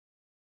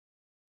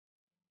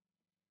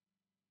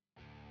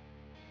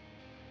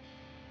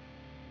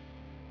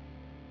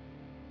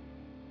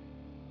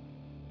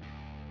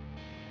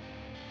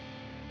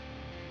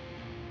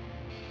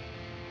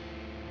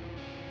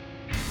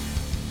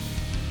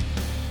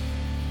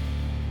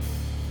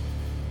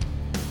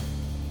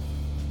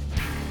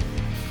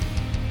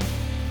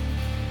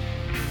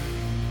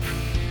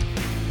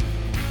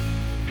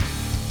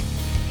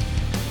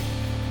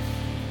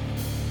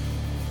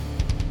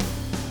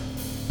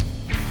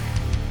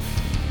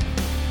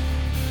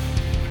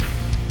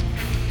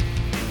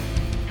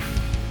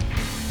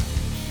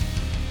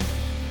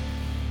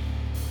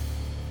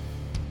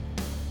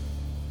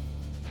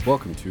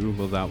Welcome to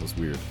Well That Was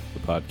Weird, the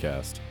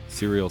podcast,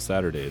 Serial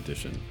Saturday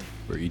edition,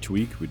 where each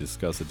week we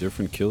discuss a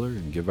different killer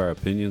and give our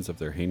opinions of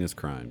their heinous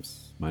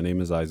crimes. My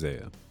name is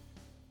Isaiah.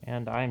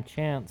 And I'm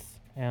Chance.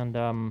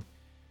 And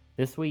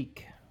this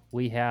week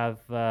we have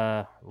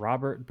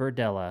Robert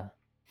Berdella,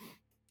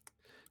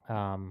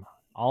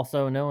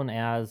 also known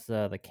as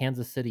the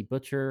Kansas City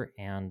Butcher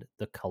and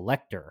the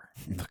Collector.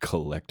 The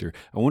Collector.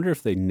 I wonder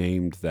if they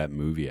named that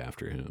movie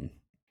after him.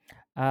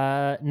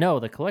 No,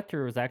 the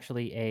Collector was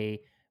actually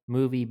a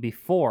movie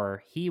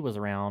before he was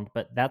around,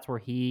 but that's where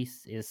he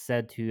is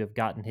said to have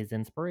gotten his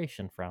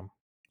inspiration from.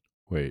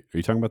 Wait, are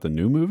you talking about the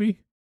new movie?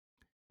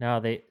 No,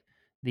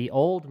 the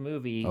old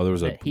movie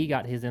he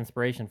got his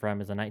inspiration from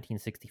is a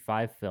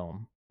 1965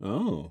 film.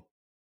 Oh.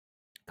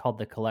 Called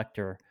The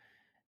Collector.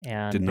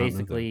 And Did not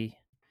basically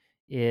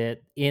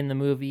in the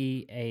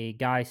movie, a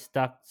guy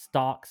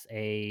stalks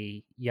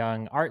a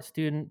young art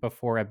student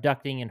before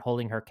abducting and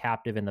holding her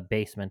captive in the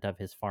basement of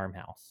his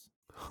farmhouse.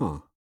 Huh.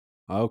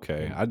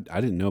 Okay. Yeah. I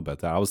didn't know about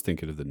that. I was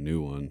thinking of the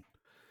new one.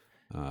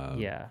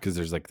 Yeah. Because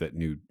there's like that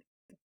new,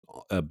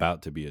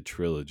 about to be a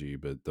trilogy,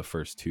 but the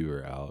first two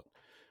are out.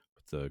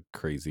 With the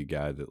crazy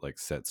guy that like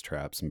sets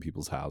traps in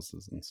people's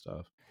houses and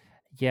stuff.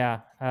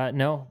 Yeah.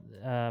 No,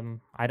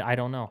 I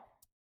don't know.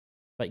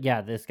 But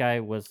yeah, this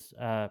guy was,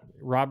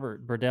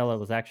 Robert Berdella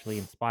was actually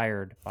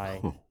inspired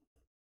by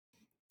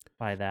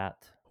that.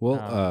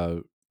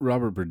 Well,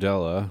 Robert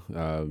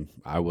Berdella,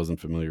 I wasn't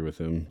familiar with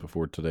him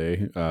before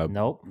today.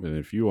 Nope. And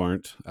if you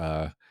aren't,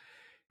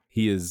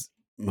 he is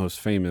most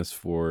famous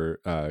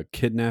for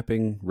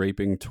kidnapping,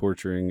 raping,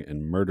 torturing,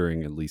 and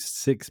murdering at least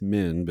 6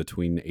 men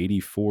between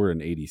 84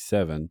 and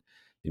 87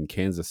 in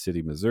Kansas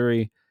City,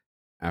 Missouri,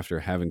 after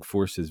having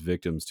forced his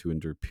victims to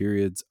endure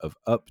periods of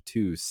up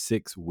to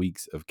 6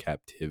 weeks of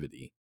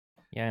captivity.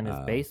 Yeah, in his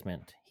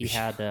basement. He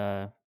had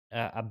a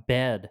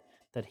bed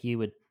that he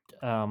would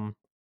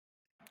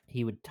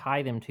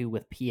tie them to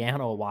with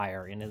piano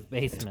wire in his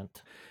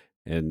basement.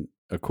 And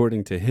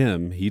according to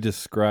him, he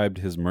described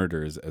his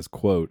murders as,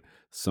 quote,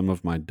 some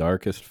of my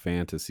darkest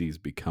fantasies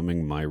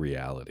becoming my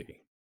reality.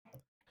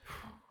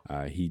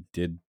 He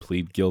did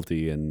plead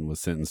guilty and was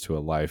sentenced to a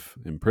life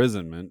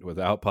imprisonment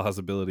without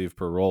possibility of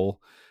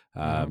parole.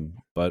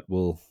 But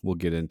we'll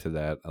get into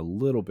that a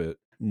little bit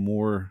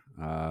more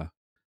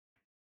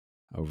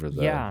over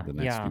the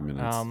next few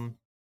minutes.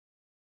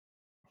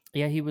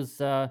 He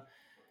was.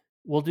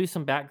 We'll do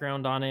some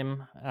background on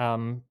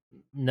him.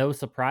 No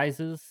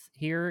surprises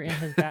here in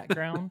his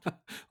background.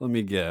 Let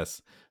me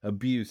guess: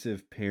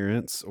 abusive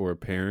parents or a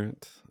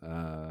parent.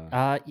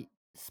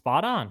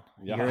 Spot on.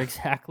 Yeah. You're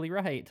exactly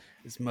right.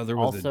 His mother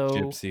was a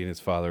gypsy and his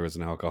father was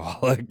an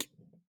alcoholic.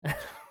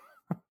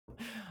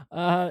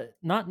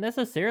 Not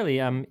necessarily.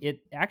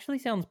 It actually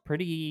sounds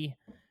pretty,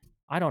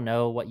 I don't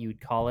know what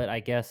you'd call it. I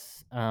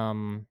guess,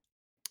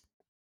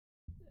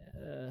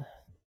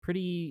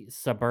 pretty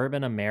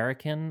suburban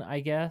American, I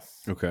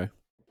guess. Okay.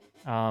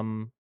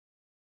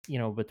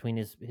 Between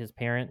his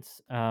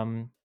parents.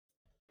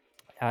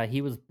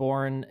 He was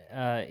born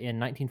in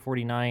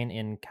 1949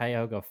 in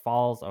Cuyahoga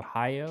Falls,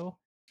 Ohio.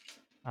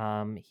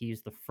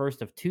 He's the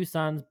first of 2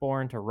 sons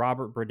born to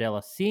Robert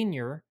Berdella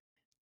Sr.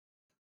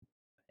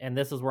 And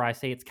this is where I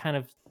say it's kind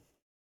of,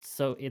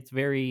 so it's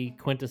very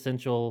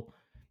quintessential,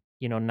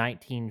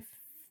 late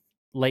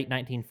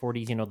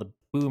 1940s, the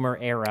boomer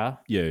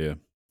era. Yeah.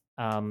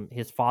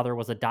 His father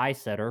was a die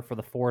setter for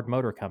the Ford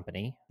Motor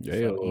Company. Yeah.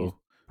 So he's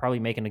probably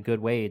making a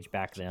good wage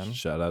back then.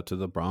 Shout out to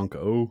the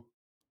Bronco.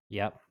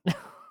 Yep.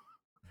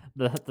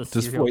 the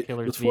serial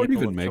killer's does Ford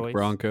even make choice.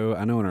 Bronco?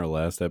 I know in our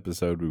last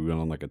episode we went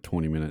on like a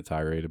 20-minute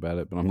tirade about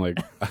it, but I'm like,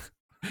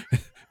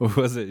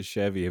 was it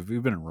Chevy? Have we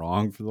been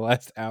wrong for the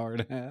last hour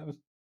and a half?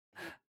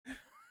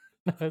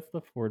 No, it's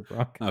the Ford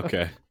Bronco.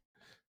 Okay.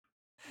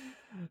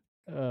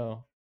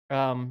 Oh.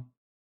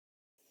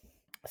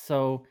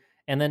 So,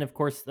 and then of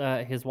course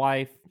his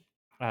wife,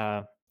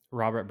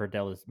 Robert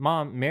Berdella's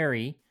mom,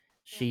 Mary,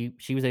 she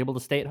was able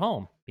to stay at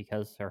home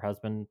because her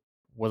husband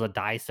was a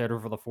die setter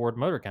for the Ford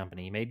Motor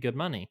Company. He made good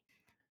money.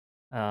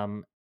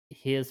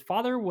 His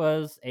father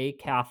was a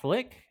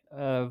Catholic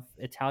of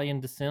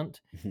Italian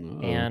descent,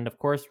 and of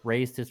course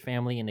raised his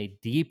family in a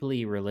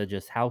deeply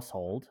religious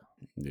household.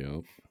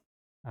 Yep.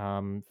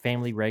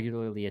 Family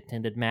regularly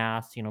attended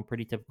mass,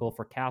 pretty typical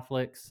for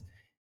Catholics,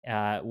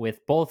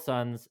 with both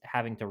sons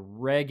having to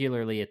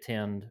regularly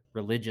attend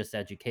religious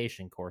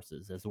education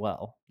courses as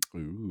well.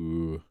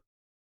 Ooh.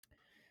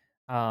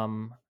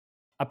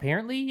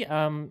 Apparently,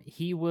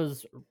 he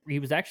was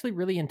actually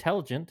really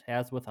intelligent,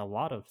 as with a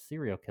lot of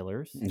serial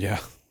killers. Yeah.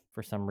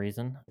 For some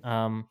reason.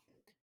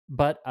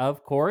 But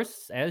of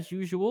course, as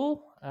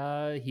usual,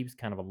 he was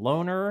kind of a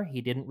loner.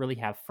 He didn't really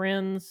have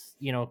friends,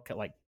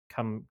 like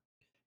come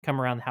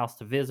around the house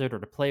to visit or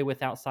to play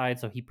with outside.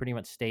 So he pretty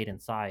much stayed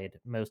inside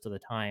most of the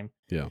time.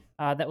 Yeah.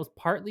 That was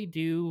partly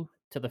due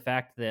to the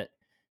fact that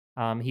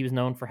he was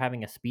known for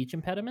having a speech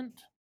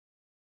impediment.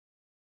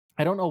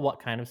 I don't know what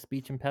kind of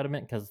speech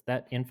impediment, because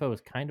that info is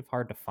kind of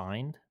hard to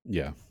find.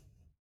 Yeah.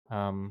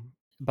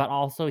 But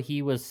also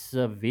he was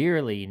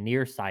severely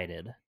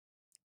nearsighted.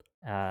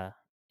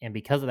 and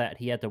because of that,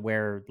 he had to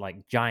wear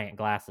like giant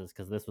glasses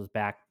because this was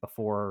back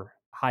before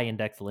high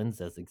index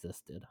lenses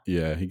existed.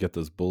 Yeah, he got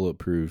those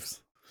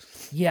bulletproofs.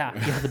 Yeah,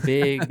 yeah, the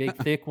big, big,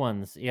 thick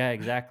ones. Yeah,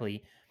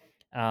 exactly.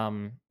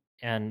 Um,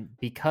 and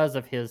because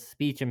of his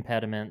speech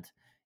impediment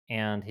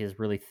and his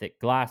really thick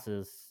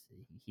glasses,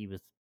 he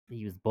was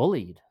he was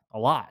bullied a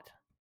lot.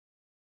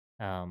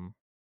 Um,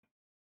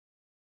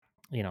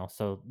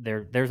 so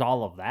there's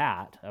all of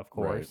that, of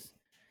Right. course.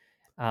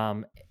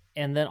 Um,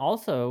 and then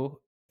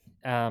also,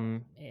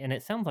 and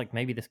it sounds like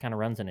maybe this kind of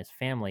runs in his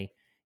family.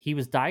 He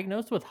was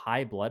diagnosed with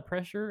high blood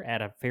pressure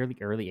at a fairly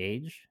early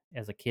age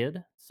as a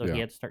kid, so he Yeah.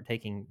 had to start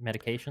taking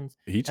medications.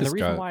 He And the just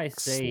reason got why I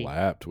say,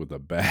 slapped with a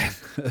bad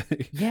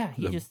yeah,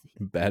 the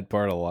bad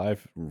part of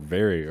life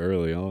very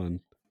early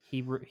on.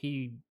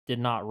 he did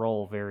not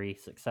roll very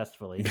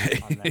successfully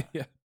on that.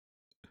 Yeah.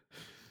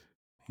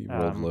 He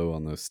rolled Um, low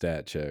on those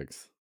stat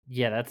checks.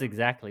 yeah, that's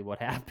exactly what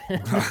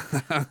happened.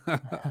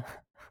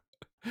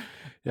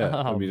 Yeah,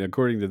 I mean, um,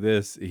 according to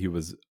this, he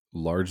was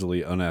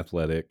largely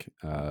unathletic,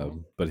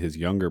 but his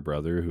younger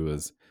brother, who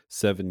was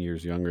 7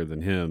 years younger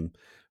than him,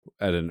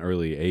 at an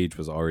early age,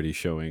 was already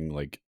showing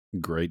like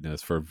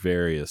greatness for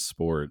various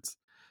sports.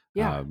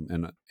 yeah,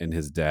 And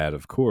his dad,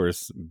 of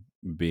course,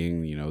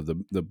 being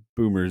the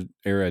boomer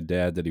era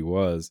dad that he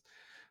was,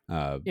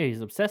 uh, yeah,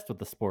 he's obsessed with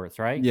the sports,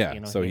 right?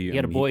 yeah. So He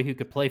had a boy who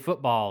could play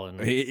football, and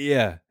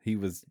he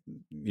was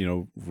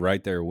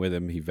right there with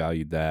him. He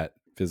valued that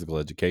physical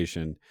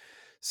education,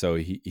 so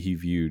he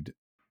viewed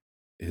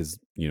his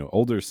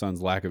older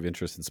son's lack of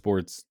interest in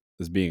sports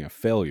as being a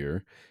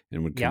failure,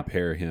 and would yep,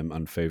 compare him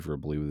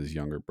unfavorably with his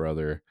younger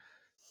brother.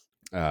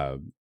 uh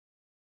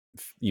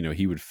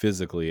he would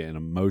physically and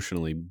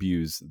emotionally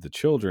abuse the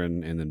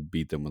children and then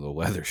beat them with a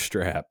leather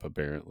strap,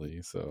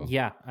 apparently. So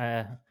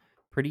yeah,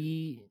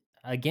 pretty.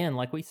 Again,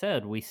 like we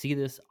said, we see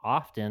this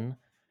often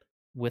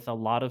with a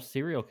lot of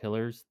serial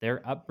killers.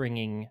 Their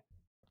upbringing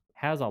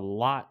has a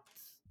lot.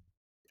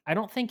 I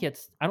don't think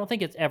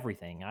it's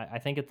everything. I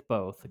think it's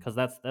both because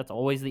that's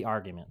always the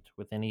argument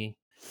with any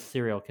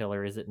serial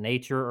killer. Is it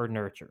nature or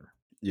nurture?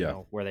 yeah.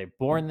 Were they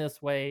born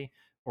this way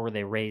or were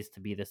they raised to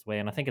be this way?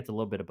 And I think it's a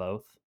little bit of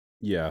both.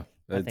 Yeah,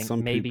 I think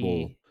some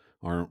people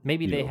aren't,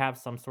 maybe they have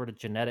some sort of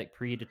genetic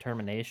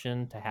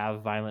predetermination to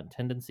have violent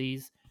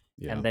tendencies,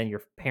 yeah, and then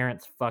your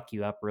parents fuck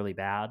you up really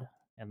bad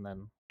and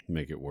then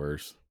make it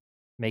worse.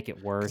 make it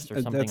 'Cause, worse or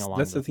something that's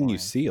along the those thing you lines.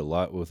 see a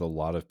lot with a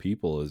lot of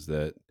people, is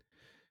that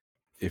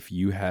if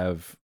you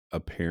have a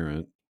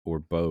parent or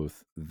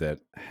both that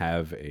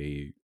have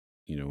a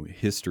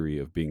history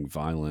of being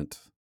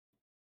violent,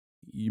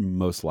 you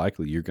most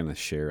likely you're going to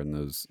share in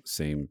those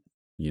same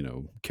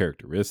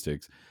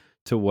characteristics.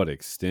 To what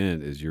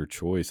extent is your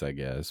choice, I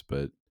guess,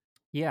 but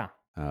Yeah.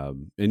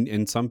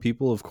 and some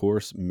people, of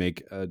course,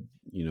 make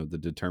the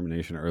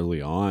determination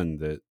early on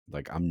that,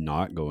 like, I'm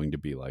not going to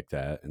be like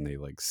that, and they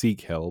like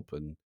seek help.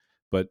 And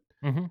but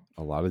Mhm.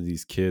 a lot of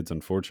these kids,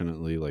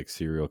 unfortunately, like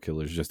serial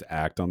killers, just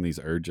act on these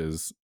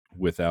urges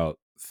without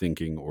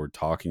thinking or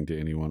talking to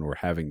anyone or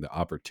having the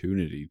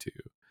opportunity to,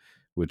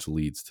 which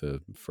leads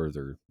to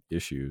further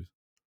issues.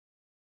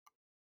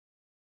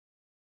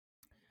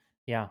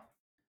 Yeah.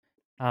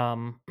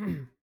 Um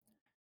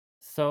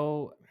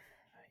so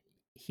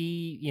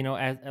he,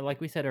 as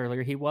like we said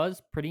earlier, he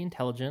was pretty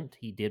intelligent.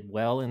 He did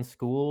well in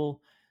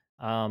school.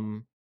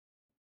 Um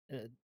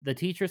the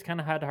teachers kind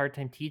of had a hard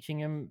time teaching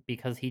him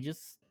because he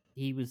just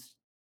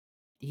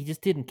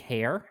didn't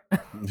care.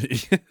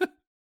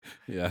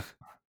 Yeah,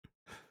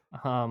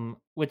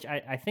 Which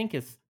I think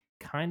is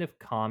kind of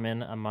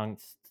common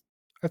amongst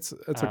that's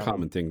a um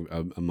common thing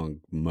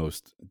among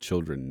most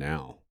children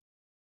now.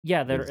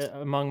 yeah, they're Is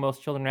among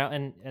most children now,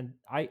 and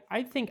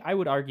I think I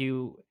would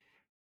argue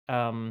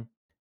um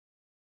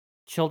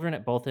children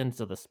at both ends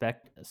of the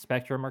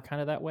spectrum are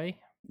kind of that way.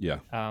 Yeah,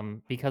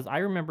 Because I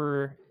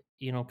remember,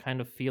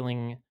 kind of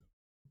feeling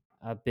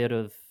a bit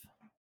of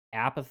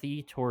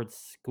apathy towards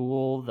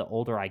school the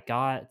older I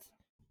got.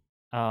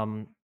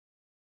 Um,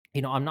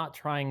 I'm not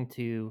trying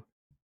to,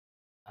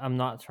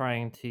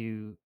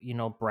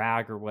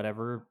 brag or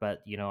whatever,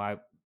 but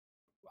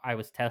I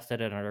was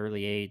tested at an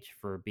early age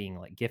for being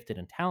like gifted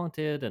and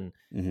talented, and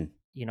hmm,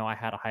 I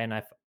had a high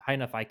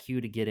enough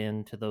IQ to get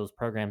into those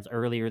programs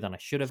earlier than I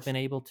should have been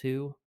able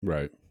to.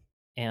 right.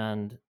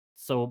 And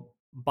so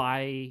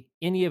by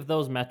any of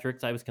those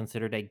metrics, I was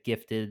considered a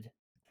gifted,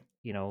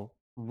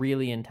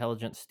 really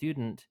intelligent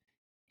student.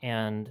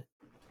 And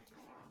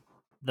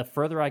the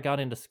further I got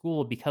into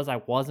school, because I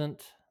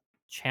wasn't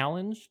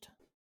challenged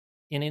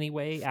in any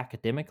way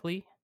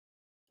academically,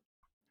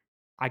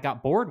 I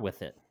got bored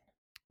with it.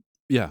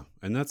 Yeah,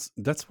 and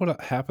that's what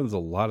happens a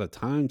lot of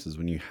times, is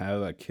when you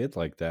have a kid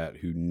like that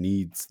who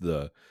needs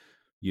the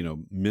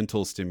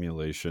mental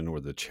stimulation or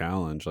the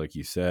challenge, like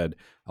you said.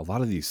 A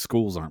lot of these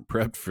schools aren't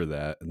prepped for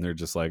that, and they're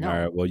just like, all No.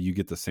 right, well, you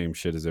get the same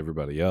shit as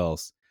everybody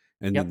else.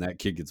 And then Yep. that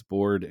kid gets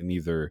bored and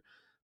either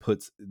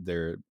puts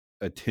their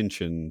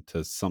attention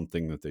to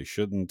something that they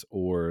shouldn't,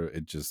 or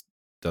it just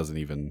doesn't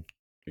even,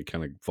 it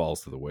kind of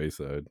falls to the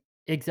wayside.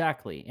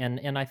 Exactly,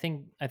 and I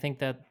think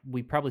that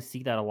we probably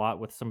see that a lot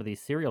with some of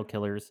these serial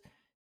killers.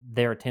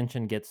 Their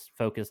attention gets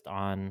focused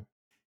on,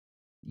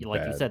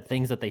 like you Bad. said,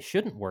 things that they Yeah.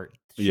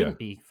 shouldn't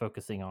be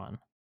focusing on.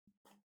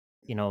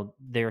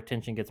 Their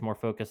attention gets more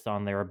focused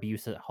on their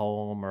abuse at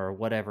home or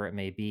whatever it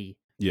may be.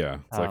 Yeah.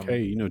 It's like, Um,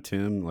 hey,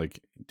 Tim, like,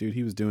 dude,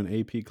 he was doing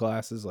AP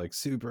classes like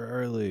super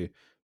early,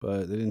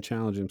 but they didn't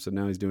challenge him, so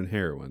now he's doing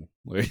heroin.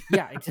 Like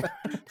yeah,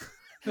 exactly.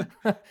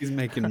 he's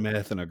making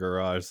meth in a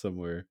garage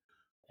somewhere.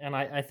 And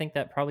I think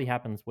that probably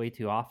happens way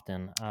too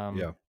often.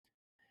 Yeah.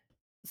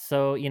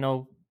 So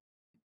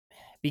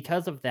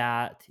because of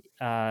that,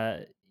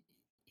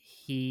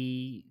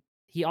 he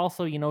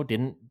also,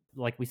 didn't,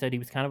 like we said, he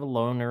was kind of a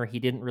loner. He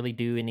didn't really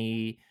do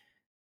any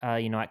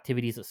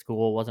activities at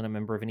school, wasn't a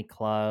member of any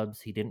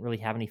clubs. He didn't really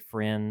have any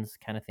friends,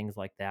 kind of things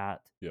like that.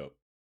 Yep.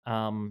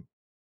 Um,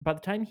 by the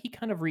time he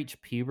kind of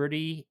reached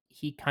puberty,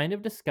 he kind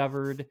of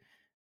discovered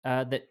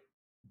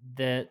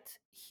that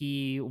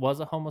he was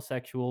a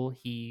homosexual.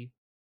 He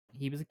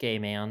was a gay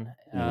man.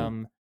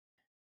 Mhm.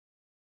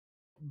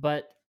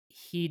 But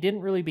he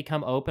didn't really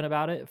become open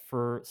about it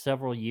for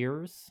several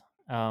years.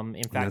 In And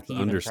fact, that's he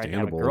even tried to have a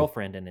understandable.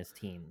 girlfriend in his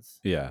teens.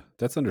 Yeah,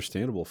 that's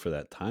understandable for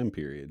that time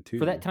period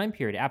For that too, time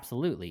period,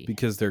 absolutely.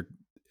 because they're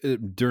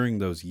during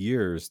those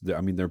years,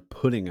 I mean, they're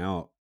putting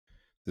out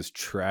this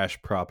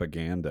trash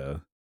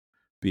propaganda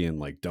being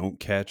like, "Don't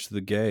catch the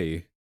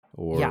gay,"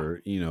 Yeah,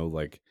 or,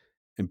 like,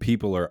 and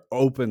people are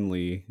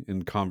openly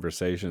in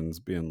conversations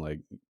being like,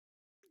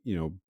 you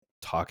know,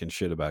 talking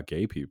shit about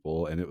gay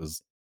people, and it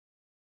was,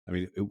 I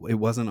mean, it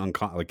wasn't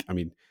like, I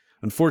mean,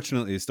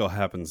 unfortunately, it still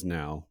happens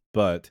now,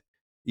 but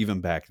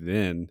even back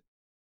then,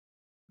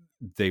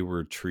 they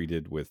were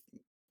treated with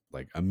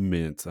like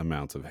immense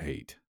amounts of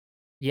hate.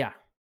 yeah,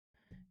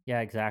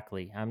 yeah,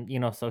 exactly.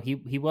 So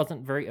he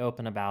wasn't very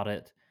open about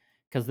it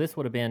because this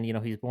would have been,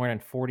 he's born in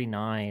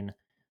 '49,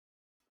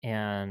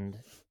 and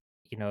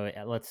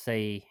let's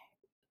say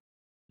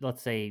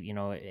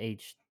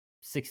age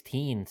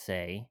 16,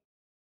 say,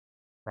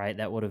 right?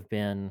 That would have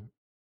been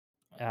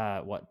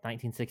what,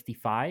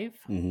 1965.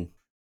 Mhm.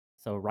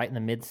 So right in the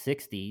mid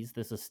 '60s.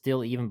 This is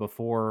still even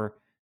before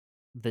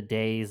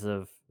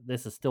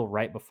this is still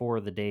right before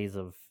the days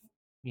of,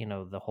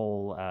 the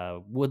whole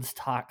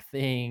Woodstock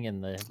thing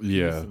and the peace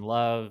Yeah. and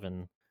love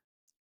and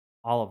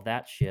all of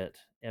that shit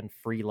and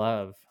free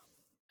love.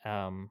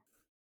 Um,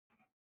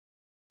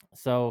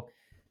 so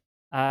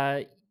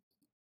uh,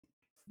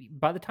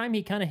 by the time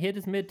he kind of hit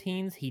his mid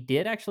teens, he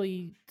did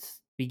actually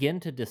begin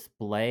to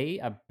display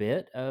a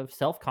bit of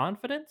self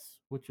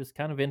confidence, which was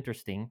kind of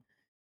interesting.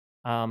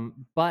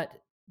 But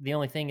the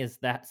only thing is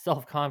that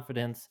self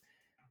confidence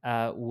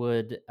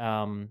would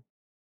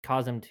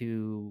cause him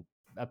to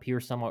appear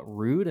somewhat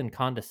rude and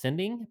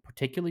condescending,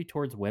 particularly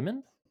towards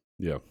women.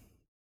 Yeah.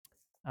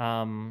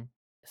 Um,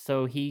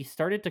 so he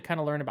started to kind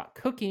of learn about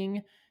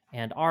cooking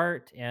and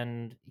art,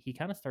 and he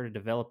kind of started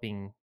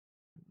developing,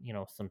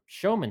 some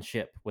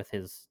showmanship with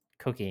his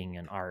cooking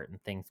and art and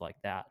things like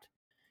that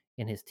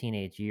in his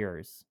teenage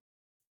years.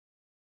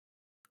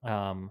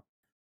 Um,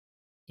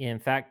 in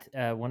fact,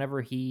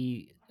 whenever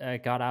he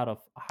got out of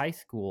high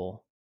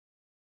school,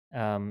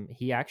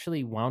 he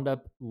actually wound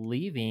up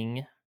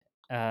leaving.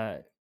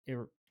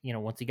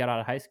 Once he got out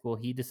of high school,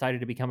 he decided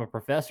to become a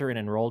professor and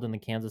enrolled in the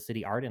Kansas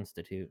City Art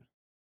Institute.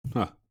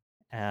 Huh.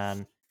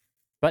 And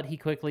but he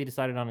quickly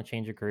decided on a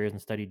change of careers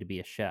and studied to be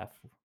a chef.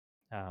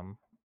 Um,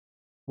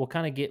 we'll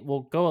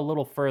go a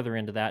little further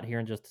into that here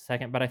in just a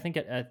second. But I think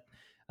a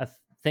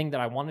thing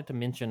that I wanted to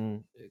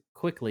mention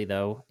quickly,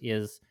 though,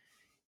 is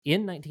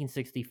in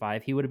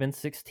 1965 he would have been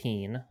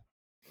 16,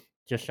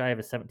 just shy of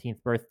his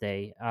 17th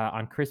birthday.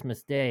 On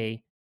Christmas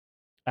Day,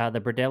 the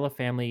Berdella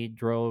family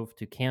drove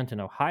to Canton,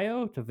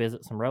 Ohio to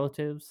visit some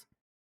relatives.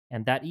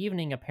 And that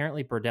evening,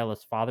 apparently,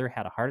 Berdella's father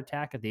had a heart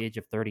attack at the age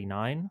of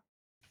 39.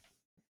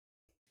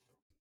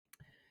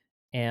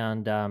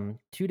 And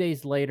 2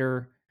 days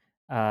later,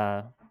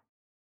 uh,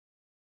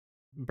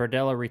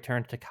 Berdella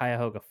returned to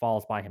Cuyahoga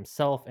Falls by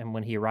himself. And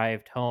when he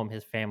arrived home,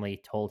 his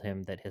family told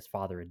him that his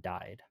father had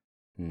died.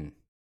 Hmm.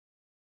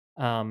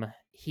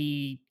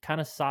 He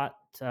kind of sought,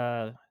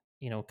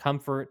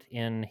 comfort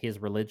in his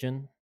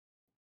religion.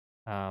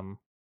 Um,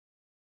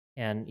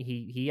 And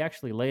he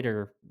actually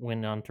later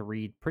went on to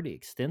read pretty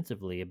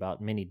extensively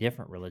about many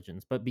different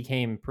religions, but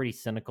became pretty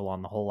cynical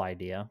on the whole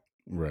idea.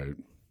 Right.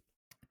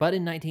 But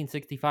in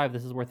 1965,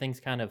 this is where things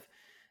kind of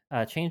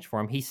changed for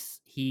him.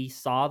 He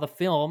saw the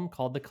film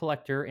called The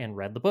Collector and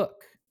read the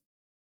book,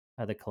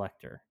 The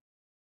Collector.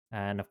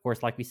 And of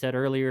course, like we said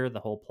earlier, the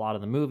whole plot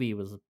of the movie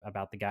was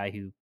about the guy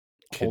who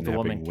holds a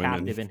woman Kidnapping women.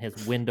 captive in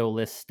his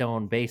windowless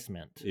stone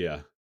basement.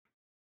 Yeah.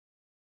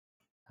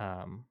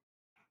 Um,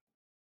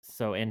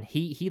 and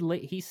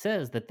he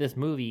says that this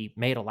movie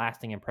made a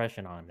lasting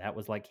impression on him. That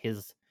was like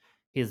his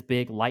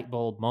big light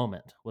bulb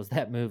moment was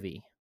that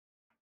movie.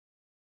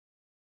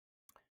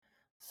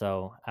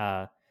 So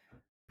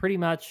pretty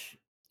much,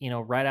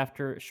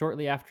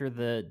 shortly after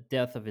the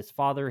death of his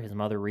father, his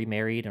mother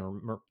remarried,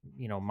 and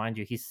mind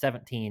you, he's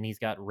 17. He's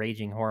got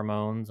raging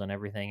hormones and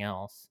everything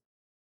else.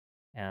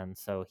 And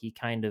so he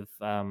kind of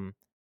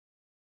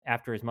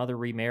after his mother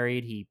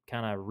remarried, he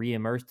kind of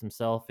re-immersed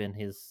himself in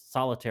his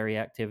solitary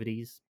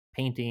activities,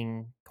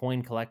 painting,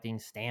 coin collecting,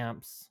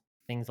 stamps,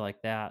 things like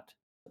that.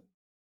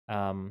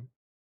 Um,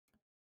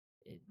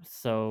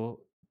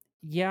 so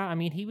yeah, I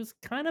mean, he was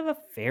kind of a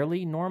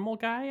fairly normal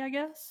guy, I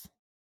guess.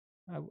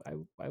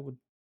 I would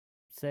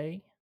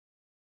say.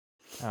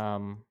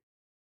 Um,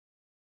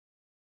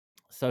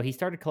 so he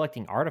started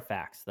collecting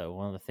artifacts, though.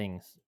 One of the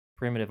things,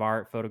 primitive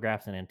art,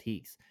 photographs, and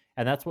antiques,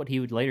 and that's what he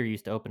would later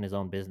use to open his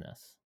own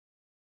business.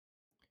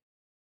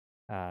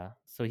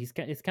 So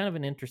it's kind of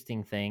an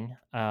interesting thing.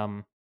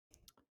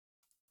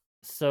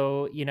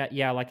 So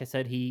yeah, like I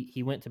said,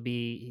 he went to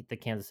be the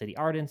Kansas City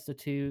Art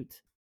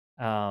Institute,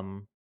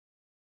 um,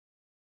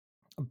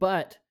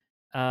 but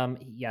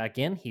yeah,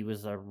 again, he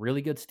was a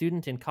really good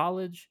student in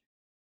college.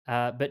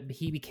 But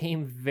he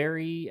became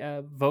very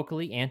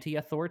vocally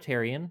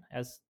anti-authoritarian,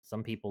 as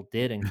some people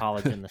did in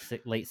college in the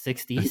late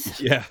 '60s.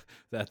 Yeah,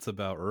 that's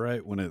about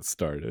right when it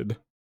started.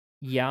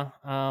 Yeah.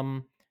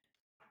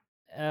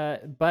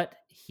 But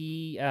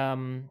he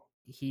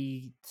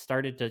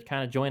started to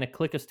kind of join a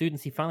clique of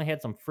students. He finally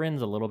had some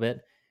friends a little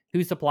bit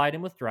who supplied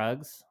him with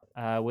drugs,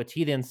 which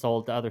he then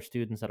sold to other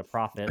students at a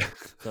profit.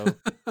 So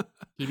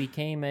he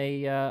became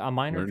a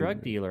minor drug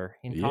Learning, dealer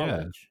in yeah,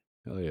 college.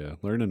 hell yeah,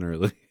 learning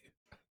early.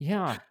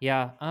 Yeah,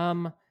 yeah.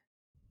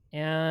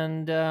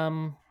 And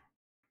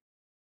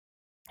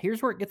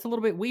Here's where it gets a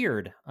little bit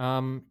weird.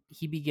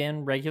 He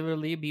began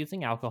regularly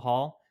abusing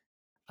alcohol,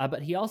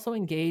 but he also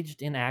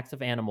engaged in acts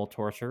of animal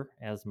torture,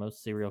 as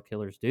most serial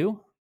killers do.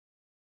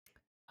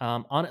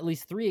 On at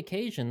least 3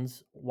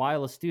 occasions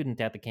while a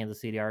student at the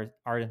Kansas City Art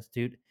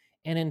Institute,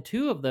 and in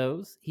 2 of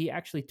those, he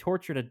actually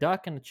tortured a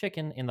duck and a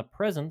chicken in the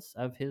presence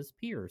of his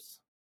peers.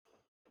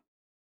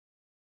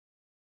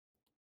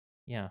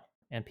 Yeah,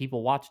 and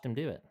people watched him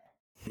do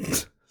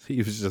it. He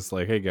was just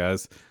like, "Hey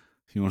guys,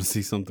 you want to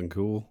see something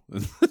cool?"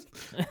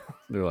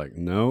 They're like,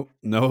 "No,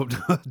 no,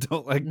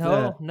 don't like that."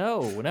 No,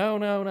 no, no,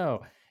 no,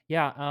 no.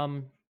 Yeah,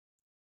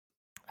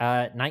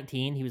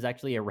 19, he was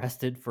actually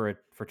arrested for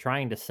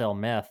trying to sell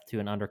meth to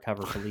an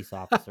undercover police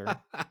officer.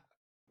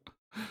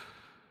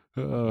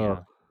 Oh,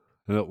 Yeah.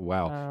 oh,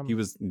 wow.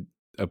 Um,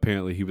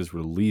 Apparently he was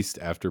released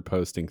after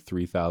posting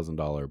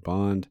 $3,000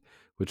 bond,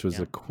 which was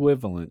yeah.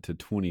 equivalent to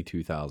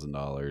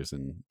 $22,000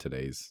 in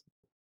today's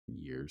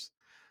years.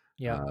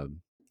 Yeah.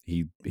 Um,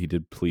 he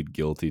did plead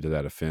guilty to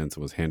that offense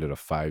and was handed a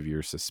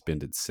 5-year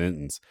suspended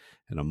sentence.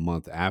 And a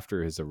month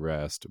after his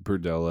arrest,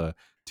 Burdella,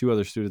 2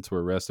 other students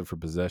were arrested for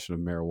possession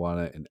of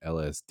marijuana and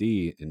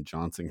LSD in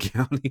Johnson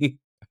County.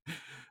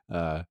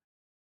 Uh,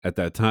 at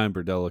that time,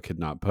 Burdella could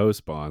not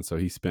post bond, so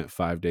he spent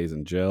 5 days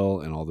in jail.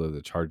 And although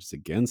the charges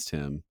against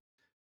him,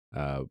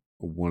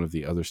 one of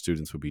the other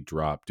students would be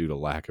dropped due to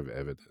lack of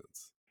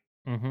evidence.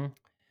 Mhm.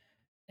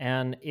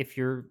 And if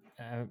you're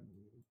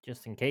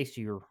just in case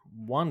you're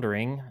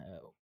wondering,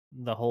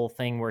 the whole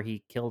thing where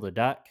he killed a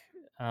duck,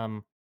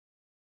 um,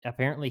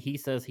 apparently he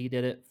says he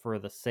did it for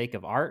the sake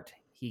of art.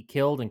 He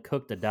killed and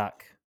cooked a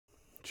duck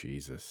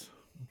Jesus.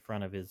 in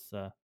front of his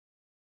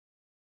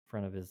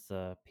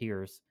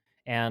peers,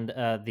 and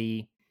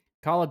the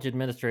college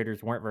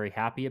administrators weren't very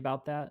happy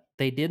about that.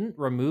 They didn't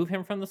remove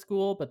him from the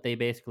school, but they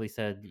basically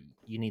said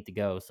you need to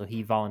go. So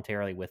he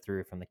voluntarily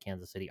withdrew from the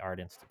Kansas City Art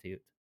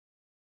Institute.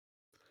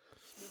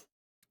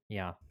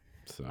 Yeah.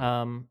 So,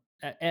 And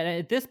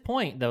at this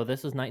point, though, this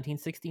is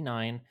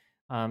 1969.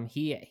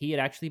 He had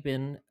actually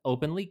been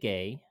openly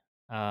gay.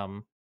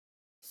 Um,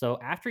 so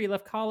after he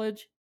left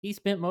college, he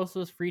spent most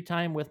of his free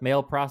time with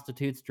male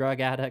prostitutes,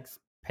 drug addicts,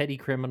 petty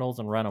criminals,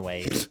 and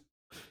runaways.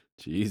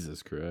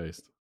 Jesus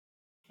Christ.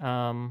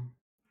 Um,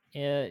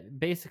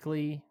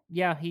 Basically,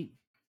 yeah,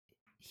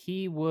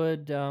 he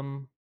would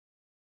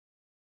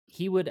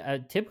he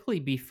would typically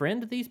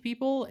befriend these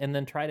people and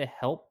then try to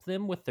help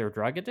them with their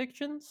drug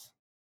addictions.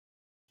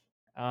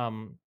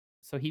 Um,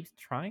 so he's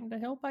trying to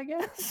help, I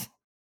guess.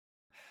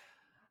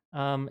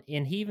 And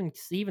he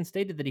even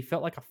stated that he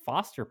felt like a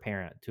foster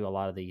parent to a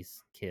lot of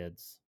these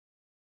kids.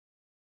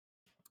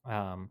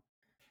 Um,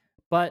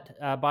 but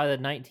by the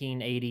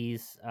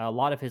 1980s, a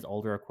lot of his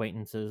older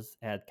acquaintances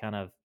had kind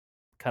of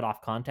cut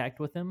off contact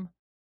with him,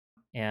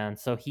 and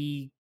so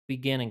he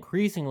began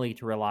increasingly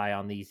to rely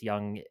on these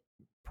young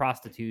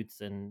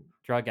prostitutes and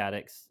drug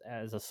addicts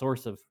as a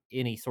source of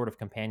any sort of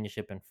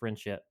companionship and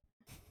friendship.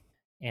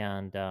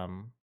 And but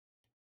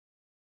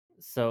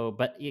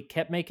it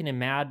kept making him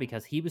mad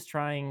because he was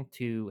trying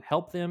to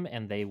help them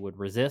and they would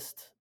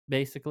resist,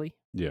 basically.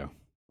 Yeah.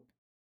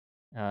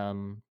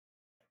 Um,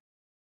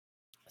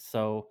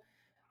 so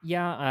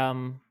yeah,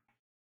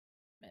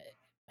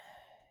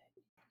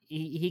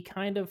 he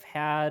kind of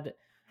had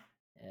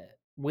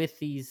with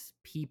these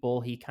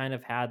people, he kind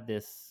of had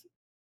this.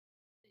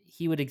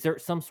 He would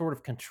exert some sort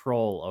of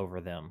control over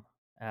them,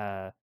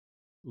 uh,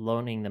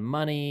 loaning them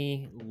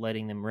money,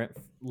 letting them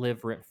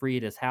live rent free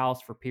at his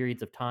house for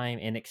periods of time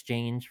in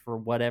exchange for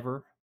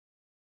whatever.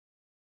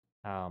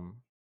 Um,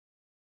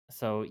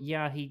 so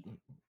yeah, he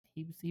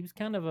was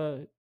kind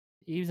of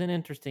he was an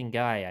interesting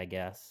guy, I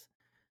guess.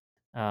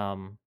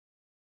 Um,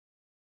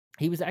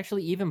 He was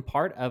actually even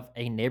part of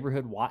a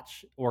neighborhood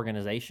watch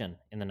organization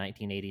in the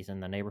 1980s in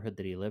the neighborhood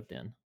that he lived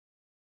in.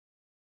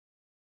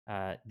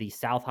 The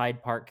South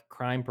Hyde Park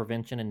Crime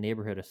Prevention and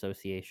Neighborhood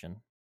Association.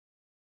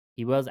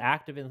 He was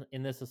active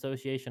in this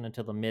association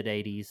until the mid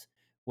 80s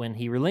when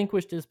he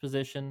relinquished his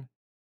position,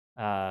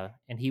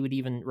 and he would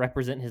even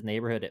represent his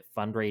neighborhood at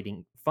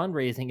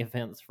fundraising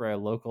events for a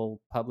local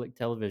public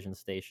television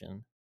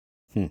station.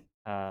 Hmm.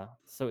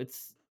 So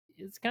it's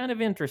kind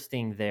of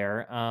interesting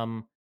there.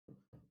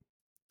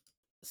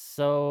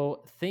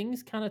 So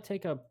things kind of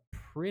take a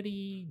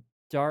pretty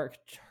dark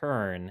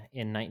turn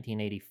in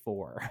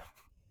 1984.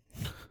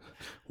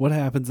 What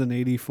happens in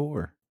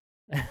 84?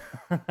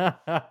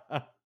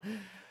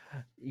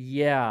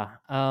 Yeah.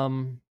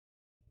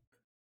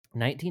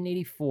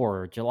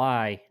 1984,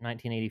 July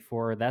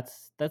 1984.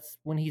 That's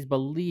when he's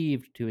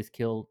believed to have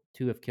killed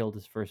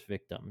his first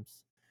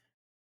victims.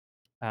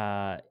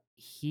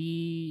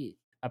 He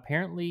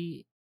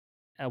apparently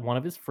one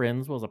of his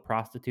friends was a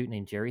prostitute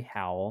named Jerry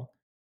Howell.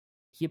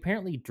 He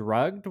apparently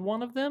drugged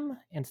one of them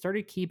and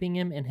started keeping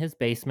him in his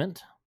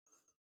basement.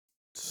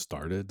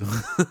 Started?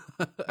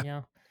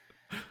 Yeah.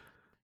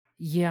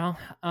 Yeah.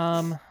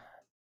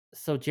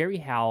 So Jerry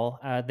Howell,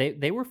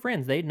 they were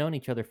friends. They'd known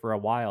each other for a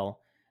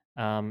while.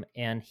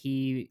 And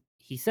he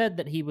said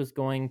that he was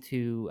going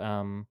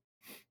to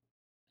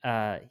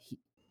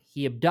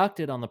he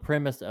abducted on the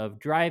premise of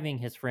driving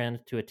his friend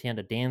to attend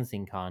a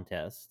dancing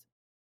contest.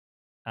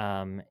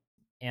 And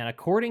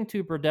according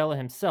to Berdella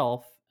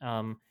himself,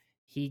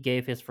 he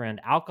gave his friend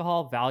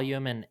alcohol,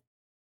 Valium, and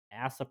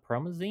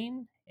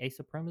asapromazine.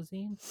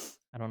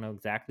 I don't know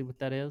exactly what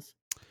that is.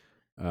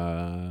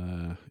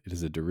 It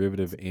is a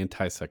derivative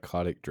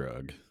antipsychotic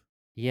drug.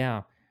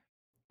 Yeah.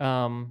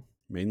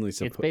 Mainly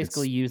It's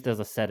basically used as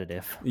a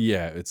sedative.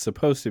 Yeah, it's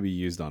supposed to be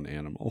used on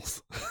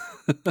animals.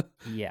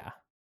 Yeah.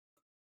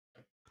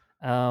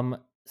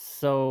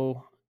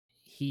 So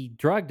he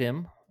drugged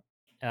him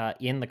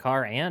in the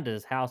car and at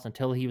his house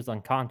until he was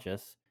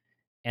unconscious,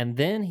 and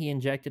then he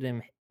injected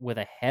him with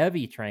a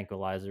heavy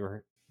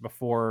tranquilizer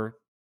before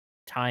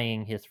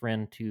tying his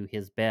friend to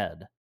his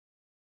bed.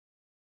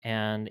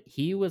 And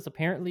he was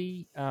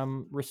apparently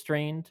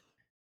restrained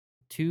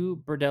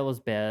to Berdella's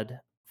bed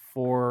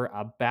for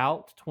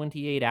about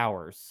 28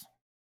 hours.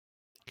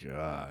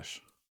 Gosh.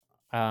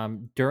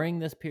 During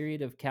this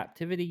period of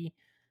captivity,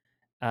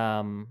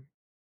 yeah,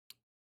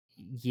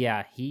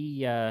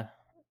 he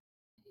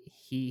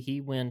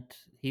went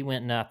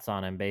nuts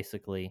on him.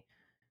 Basically,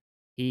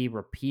 he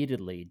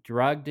repeatedly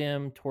drugged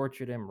him,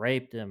 tortured him,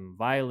 raped him,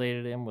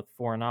 violated him with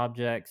foreign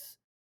objects,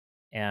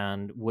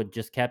 and would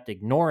just kept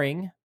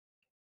ignoring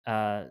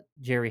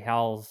Jerry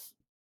Howell's.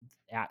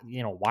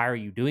 Why are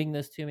you doing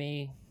this to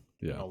me?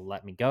 Yeah.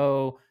 Let me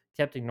go.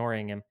 Kept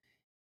ignoring him.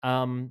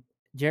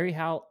 Jerry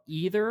Howell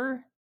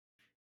either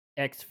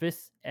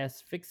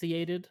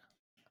asphyxiated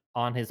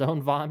on his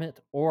own vomit,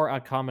 or a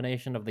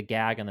combination of the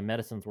gag and the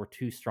medicines were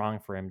too strong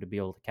for him to be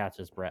able to catch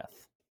his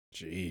breath.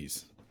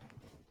 Jeez.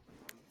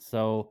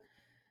 So,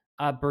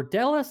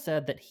 Berdella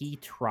said that he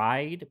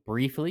tried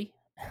briefly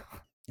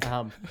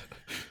to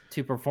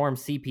perform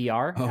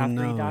CPR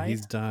after he died.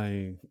 He's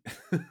dying.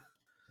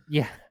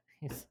 Yeah,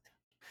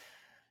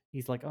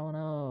 he's like, oh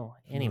no.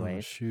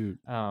 Anyways, shoot.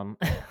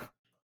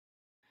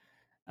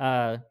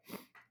 But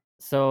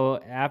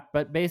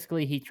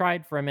basically, he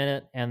tried for a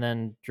minute and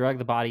then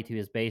dragged the body to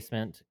his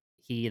basement.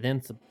 He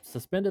then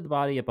suspended the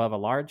body above a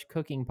large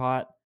cooking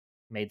pot,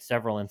 made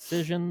several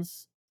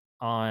incisions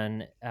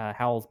on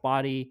Howell's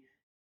body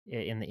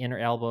in the inner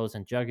elbows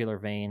and jugular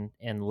vein,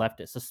 and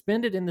left it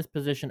suspended in this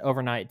position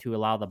overnight to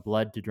allow the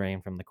blood to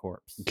drain from the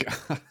corpse.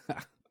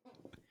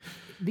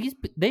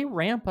 They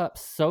ramp up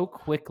so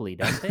quickly,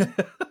 don't they?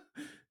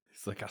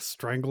 It's like I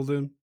strangled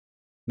him,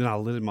 then I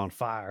lit him on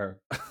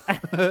fire.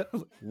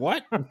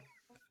 What?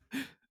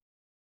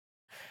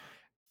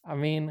 I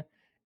mean,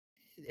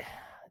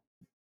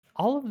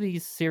 all of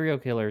these serial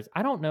killers,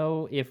 I don't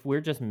know if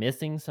we're just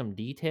missing some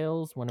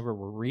details whenever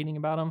we're reading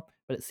about them,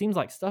 but it seems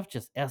like stuff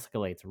just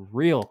escalates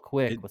real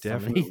quick with some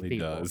of these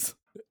people. Does.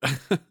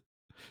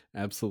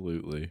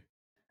 Absolutely.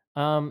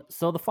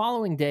 So the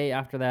following day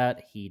after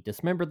that, he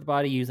dismembered the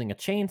body using a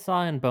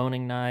chainsaw and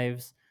boning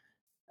knives,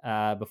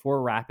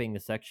 before wrapping the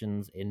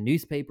sections in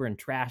newspaper and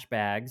trash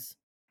bags,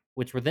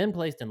 which were then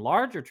placed in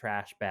larger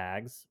trash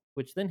bags,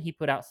 which then he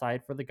put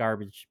outside for the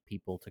garbage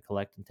people to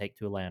collect and take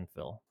to a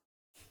landfill.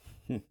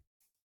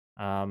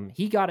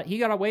 He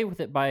got away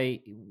with it by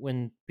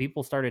when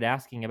people started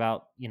asking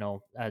about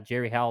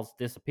Jerry Howell's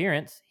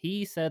disappearance.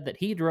 He said that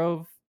he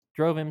drove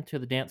him to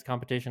the dance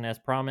competition as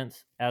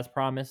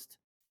promised,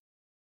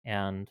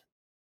 and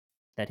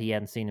that he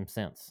hadn't seen him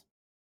since.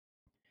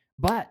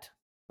 But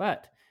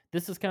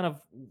this is kind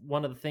of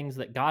one of the things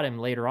that got him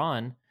later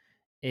on,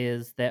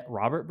 is that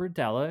Robert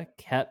Berdella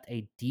kept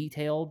a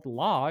detailed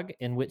log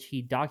in which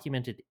he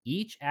documented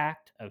each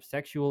act of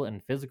sexual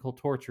and physical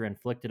torture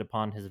inflicted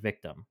upon his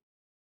victim.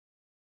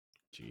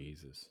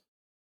 Jesus.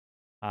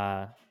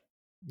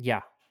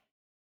 Yeah.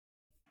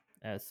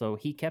 So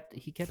he kept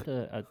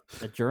a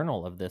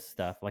journal of this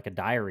stuff, like a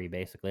diary,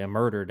 basically a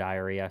murder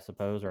diary, I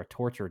suppose, or a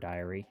torture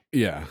diary.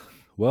 Yeah.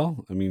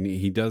 Well, I mean,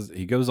 he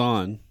goes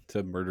on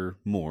to murder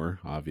more,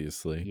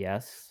 obviously.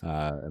 Yes.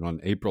 And on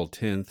April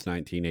 10th,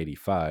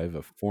 1985,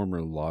 a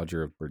former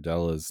lodger of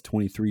Berdella's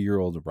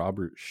 23-year-old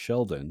Robert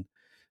Sheldon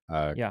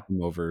Yeah.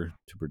 came over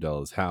to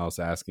Berdella's house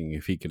asking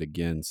if he could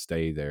again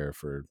stay there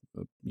for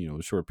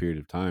a short period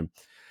of time.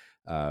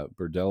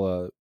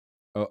 Berdella,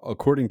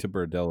 according to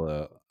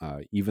Berdella,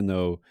 even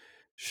though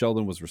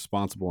Sheldon was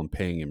responsible in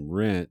paying him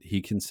rent,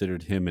 he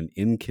considered him an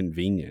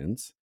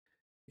inconvenience.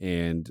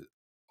 And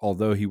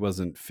although he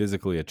wasn't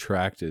physically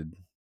attracted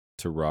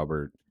to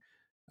Robert,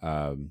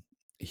 um,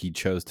 he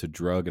chose to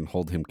drug and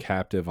hold him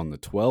captive on the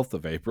 12th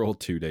of April,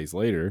 2 days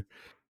later,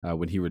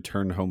 when he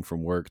returned home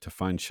from work to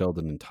find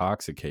Sheldon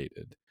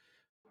intoxicated.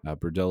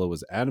 Berdella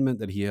was adamant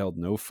that he held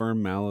no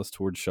firm malice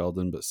toward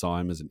Sheldon, but saw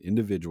him as an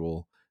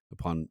individual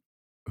upon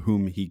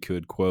whom he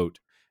could, quote,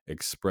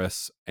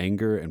 express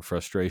anger and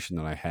frustration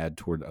that I had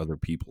toward other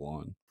people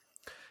on.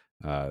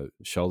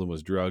 Sheldon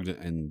was drugged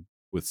and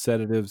with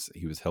sedatives.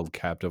 He was held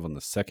captive on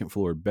the second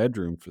floor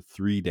bedroom for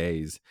 3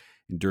 days,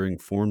 enduring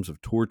forms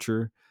of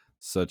torture,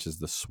 such as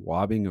the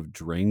swabbing of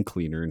drain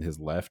cleaner in his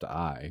left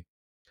eye,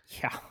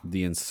 Yeah.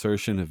 the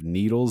insertion of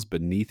needles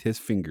beneath his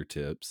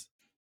fingertips,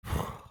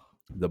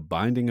 the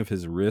binding of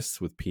his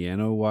wrists with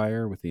piano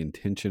wire with the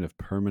intention of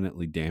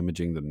permanently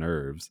damaging the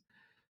nerves,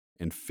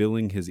 and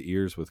filling his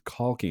ears with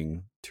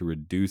caulking to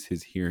reduce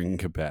his hearing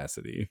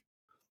capacity.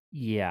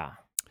 Yeah.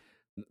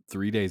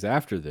 3 days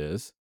after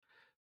this,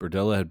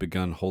 Berdella had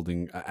begun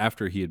holding,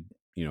 after he had,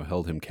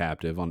 held him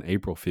captive on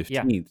April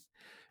 15th,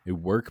 a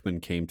workman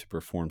came to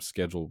perform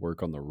scheduled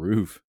work on the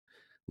roof,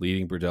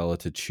 leading Berdella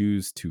to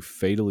choose to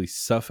fatally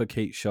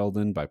suffocate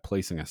Sheldon by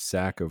placing a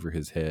sack over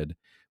his head,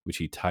 which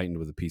he tightened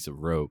with a piece of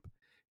rope.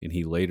 And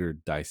he later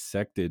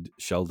dissected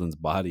Sheldon's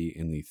body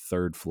in the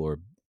third floor.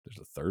 There's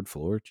a third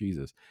floor?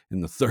 Jesus. In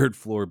the third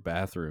floor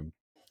bathroom.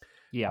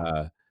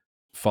 Yeah.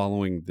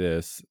 Following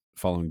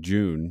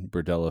June,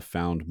 Berdella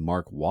found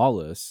Mark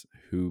Wallace,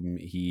 whom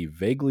he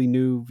vaguely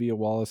knew via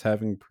Wallace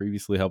having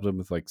previously helped him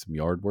with like some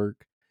yard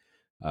work,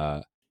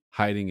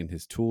 hiding in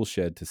his tool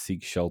shed to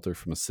seek shelter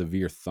from a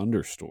severe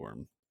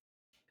thunderstorm.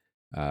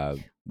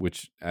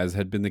 Which, as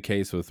had been the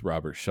case with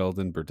Robert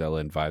Sheldon,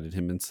 Berdella invited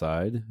him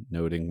inside,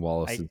 noting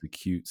Wallace's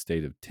acute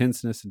state of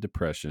tenseness and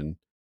depression,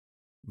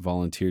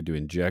 volunteered to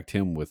inject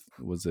him with,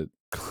 was it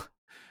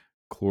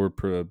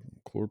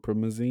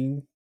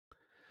chlorpromazine?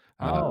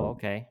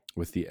 Okay.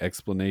 With the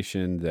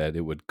explanation that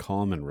it would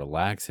calm and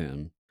relax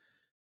him.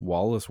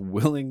 Wallace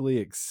willingly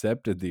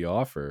accepted the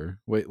offer.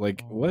 Wait,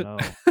 like Oh, what? no.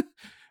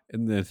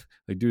 And then,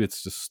 like, dude,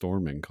 it's just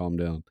storming. Calm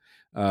down.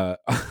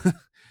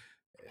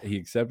 He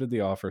accepted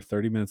the offer.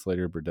 30 minutes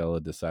later,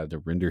 Berdella decided to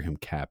render him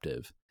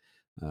captive.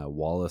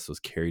 Wallace was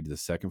carried to the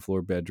second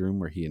floor bedroom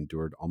where he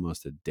endured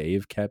almost a day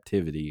of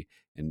captivity,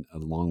 and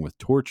along with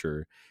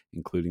torture,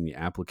 including the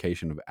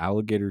application of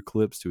alligator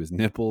clips to his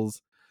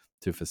nipples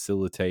to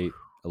facilitate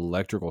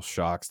electrical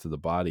shocks to the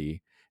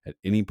body at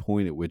any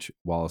point at which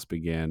Wallace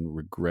began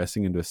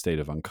regressing into a state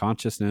of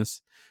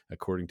unconsciousness.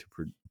 According to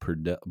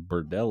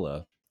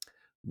Berdella,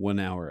 1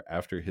 hour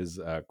after his,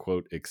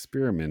 quote,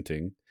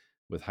 experimenting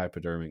with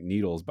hypodermic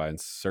needles by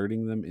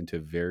inserting them into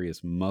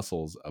various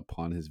muscles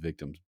upon his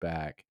victim's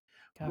back,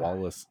 God.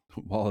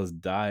 Wallace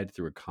died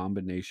through a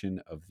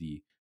combination of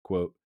the,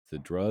 quote, the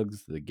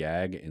drugs, the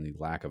gag, and the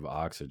lack of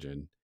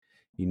oxygen.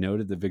 He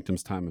noted the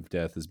victim's time of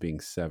death as being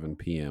 7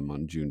 p.m.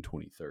 on June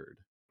 23rd.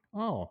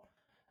 Oh,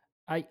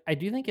 I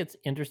do think it's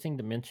interesting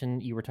to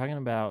mention you were talking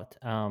about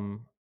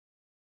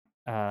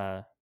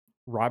uh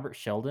Robert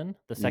Sheldon,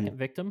 the second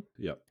victim.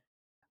 Yep.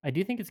 I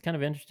do think it's kind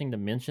of interesting to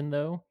mention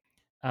though.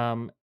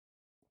 Um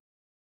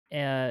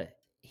uh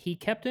he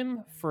kept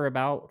him for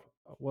about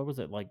what was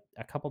it, like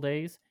a couple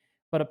days?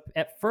 But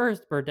at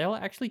first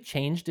Berdella actually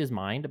changed his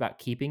mind about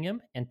keeping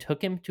him and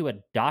took him to a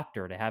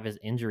doctor to have his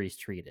injuries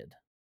treated.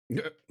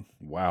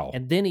 Wow.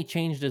 And then he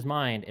changed his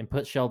mind and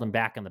put Sheldon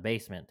back in the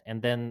basement.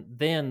 And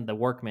then the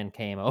workman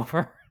came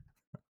over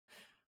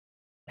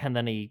and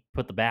then he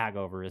put the bag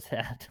over his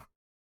head.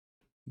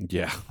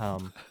 Yeah.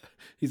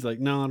 He's like,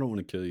 no, I don't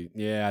want to kill you.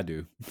 Yeah, I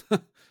do.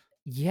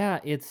 Yeah,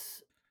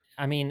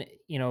 I mean,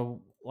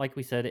 like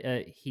we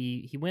said,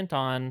 he went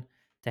on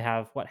to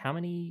have what? How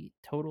many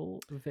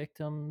total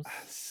victims?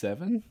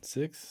 7,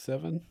 6,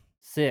 7.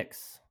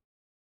 Six.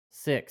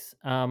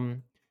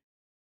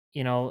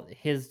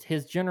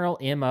 His general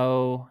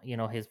MO,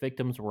 his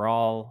victims were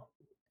all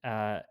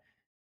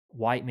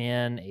white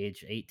men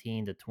aged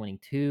 18 to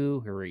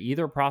 22 who were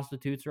either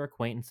prostitutes or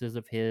acquaintances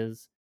of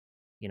his.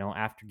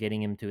 After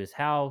getting him to his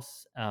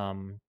house,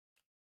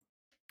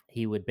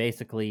 he would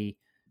basically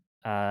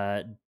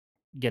uh,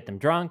 get them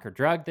drunk or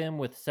drug them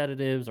with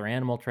sedatives or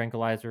animal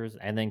tranquilizers,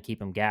 and then keep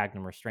them gagged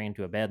and restrained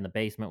to a bed in the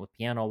basement with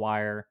piano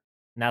wire.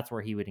 And that's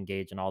where he would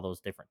engage in all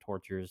those different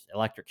tortures,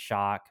 electric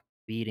shock,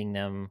 beating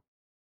them,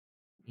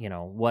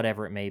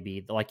 whatever it may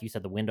be. Like you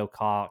said, the window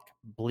caulk,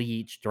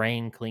 bleach,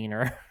 drain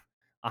cleaner,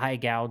 eye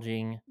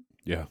gouging.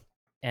 Yeah.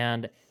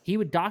 And he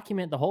would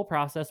document the whole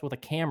process with a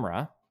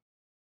camera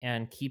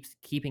and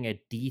keeping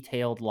a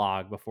detailed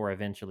log before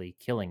eventually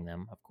killing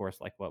them, of course,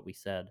 like what we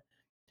said.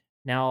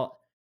 Now,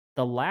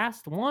 the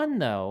last one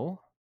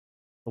though,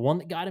 the one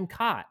that got him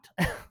caught,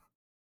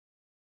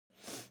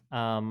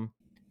 um,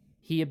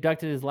 he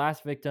abducted his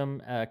last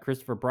victim,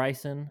 Christopher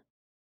Bryson,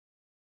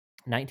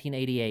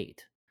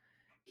 1988.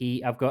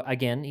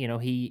 Again,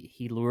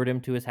 he lured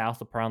him to his house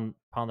upon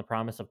the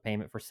promise of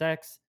payment for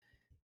sex.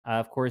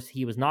 Of course,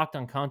 he was knocked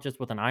unconscious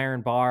with an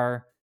iron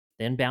bar,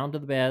 then bound to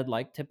the bed,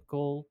 like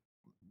typical,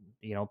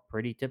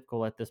 pretty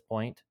typical at this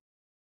point.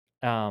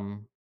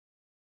 Um,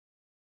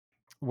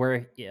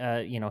 where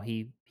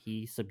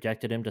he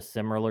subjected him to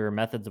similar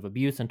methods of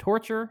abuse and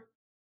torture,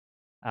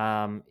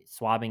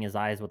 swabbing his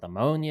eyes with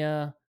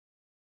ammonia,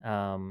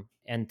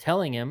 and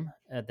telling him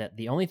that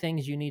the only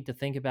things you need to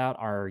think about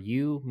are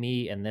you,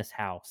 me, and this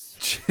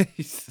house.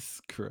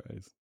 Jesus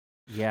Christ.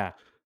 Yeah,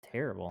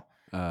 terrible.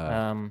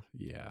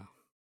 Yeah.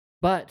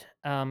 But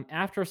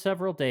after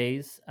several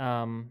days,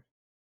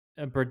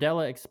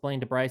 Berdella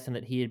explained to Bryson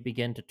that he had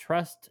begun to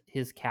trust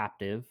his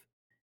captive,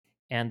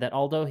 and that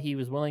although he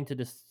was willing to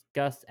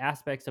discuss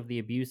aspects of the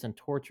abuse and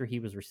torture he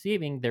was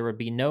receiving, there would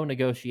be no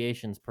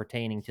negotiations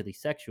pertaining to the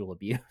sexual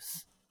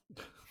abuse.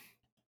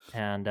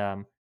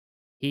 And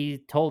he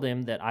told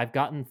him that I've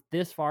gotten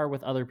this far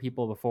with other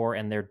people before,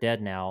 and they're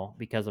dead now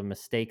because of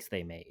mistakes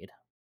they made.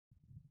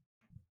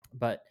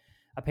 But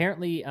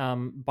apparently,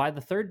 by the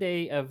third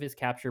day of his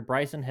capture,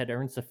 Bryson had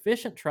earned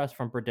sufficient trust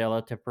from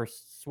Berdella to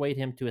persuade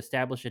him to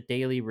establish a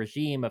daily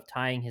regime of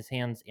tying his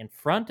hands in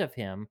front of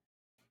him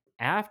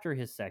after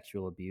his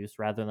sexual abuse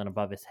rather than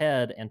above his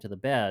head and to the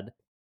bed,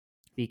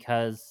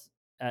 because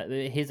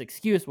his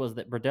excuse was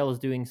that Berdella's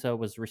doing so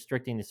was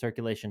restricting the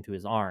circulation to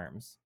his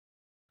arms.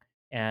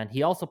 And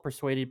he also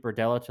persuaded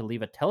Berdella to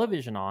leave a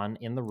television on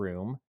in the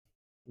room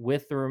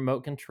with the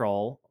remote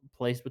control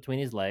placed between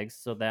his legs,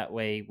 so that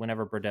way,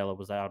 whenever Berdella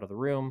was out of the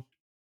room,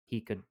 he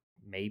could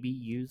maybe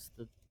use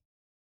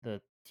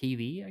the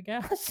TV, I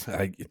guess.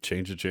 I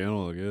change the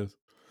channel, I guess.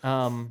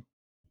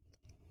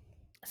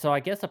 So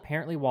I guess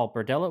apparently while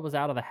Berdella was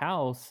out of the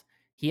house,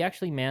 he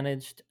actually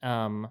managed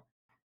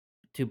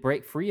to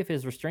break free of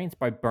his restraints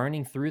by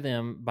burning through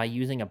them by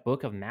using a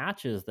book of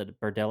matches that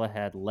Berdella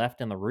had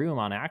left in the room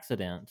on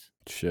accident.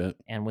 Shit.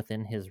 And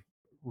within his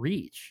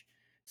reach.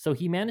 So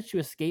he managed to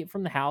escape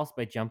from the house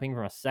by jumping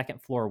from a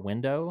second floor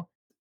window,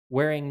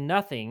 wearing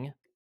nothing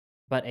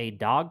but a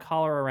dog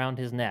collar around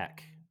his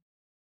neck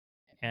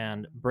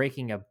and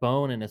breaking a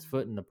bone in his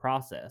foot in the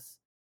process.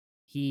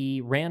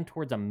 He ran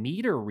towards a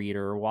meter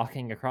reader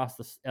walking across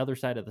the other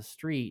side of the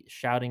street,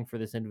 shouting for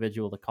this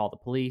individual to call the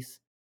police.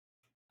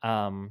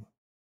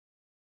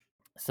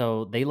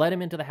 So they let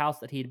him into the house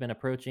that he'd been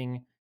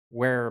approaching,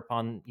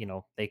 whereupon,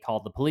 they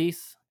called the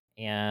police,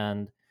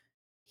 and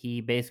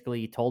he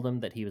basically told them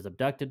that he was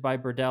abducted by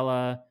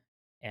Berdella,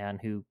 and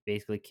who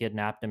basically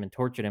kidnapped him and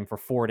tortured him for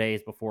 4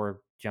 days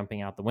before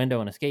jumping out the window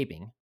and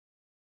escaping.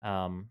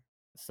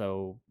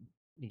 So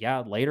yeah,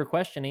 later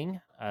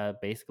questioning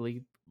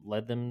basically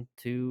led them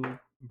to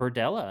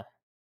Berdella.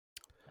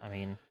 I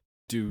mean,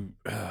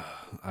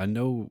 I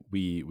know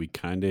we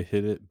kind of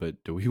hit it,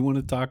 but do we want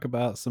to talk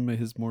about some of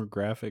his more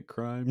graphic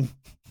crime?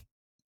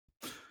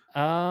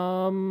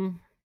 I'll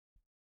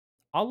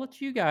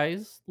let you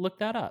guys look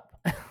that up.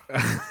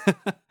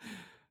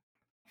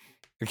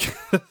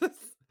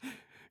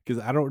 Because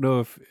I don't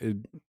know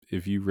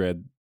if you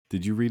read.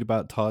 Did you read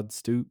about Todd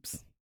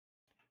Stoops?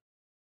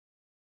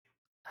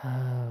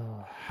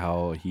 Oh.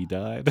 How he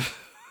died?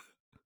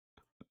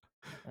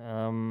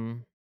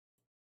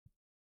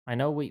 I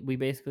know we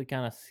basically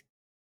kind of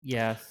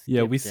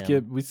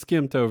we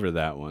skimmed over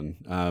that one.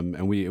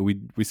 And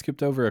we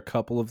skipped over a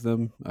couple of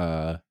them.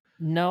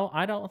 No,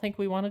 I don't think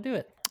we want to do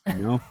it.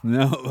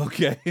 No,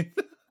 okay.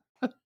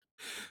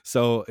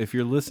 So if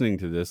you're listening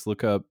to this,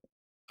 look up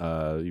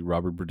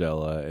Robert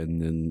Berdella,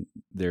 and then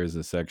there's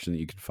a section that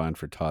you can find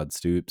for Todd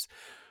Stoops.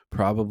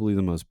 Probably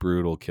the most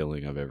brutal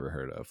killing I've ever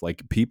heard of.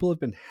 Like, people have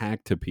been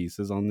hacked to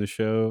pieces on the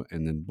show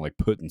and then like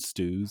put in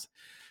stews.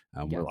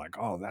 We're like,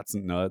 oh, that's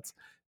nuts.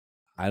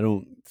 I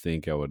don't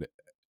think I would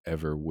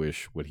ever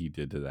wish what he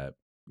did to that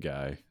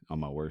guy on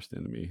my worst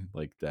enemy.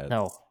 Like, that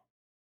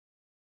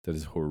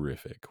is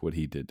horrific what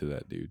he did to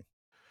that dude.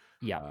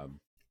 Yeah.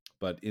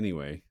 But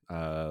anyway,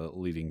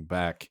 leading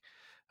back,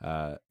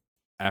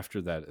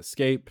 after that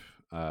escape,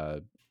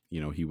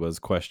 he was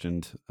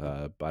questioned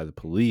by the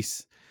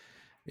police,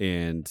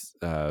 and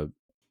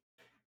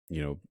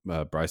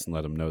Bryson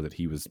let him know that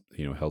he was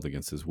held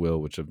against his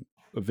will, which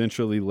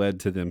eventually led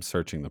to them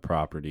searching the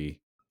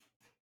property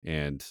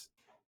and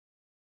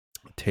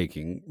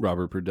taking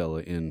Robert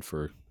Berdella in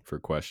for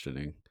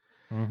questioning.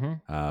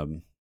 Mm-hmm.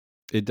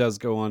 It does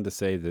go on to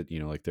say that,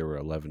 there were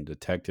 11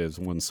 detectives,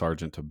 one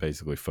sergeant to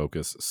basically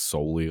focus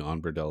solely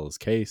on Berdella's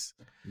case.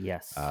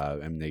 Yes.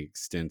 And they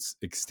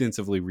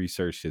extensively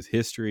researched his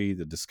history,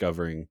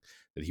 discovering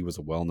that he was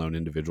a well-known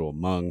individual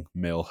among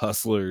male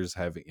hustlers.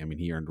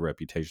 He earned a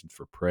reputation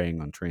for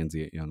preying on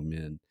transient young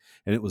men.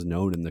 And it was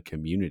known in the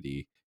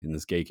community in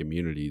this gay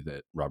community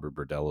that Robert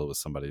Berdella was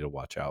somebody to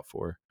watch out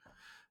for.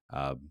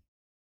 And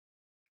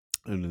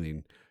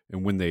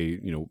when they,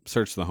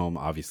 searched the home,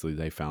 obviously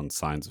they found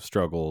signs of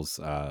struggles.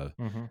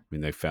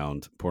 They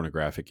found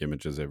pornographic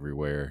images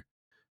everywhere.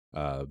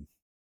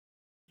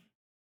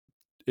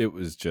 It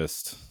was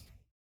just,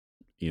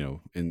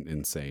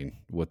 insane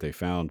what they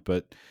found.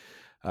 But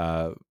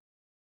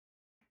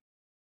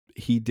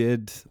he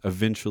did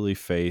eventually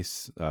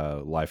face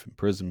life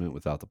imprisonment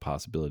without the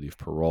possibility of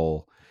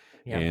parole.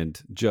 Yeah.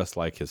 And just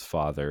like his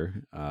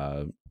father,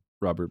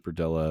 Robert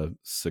Berdella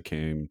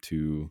succumbed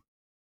to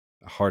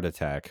a heart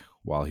attack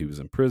while he was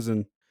in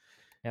prison.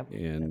 Yep.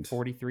 And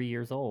 43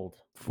 years old.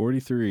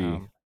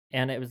 43.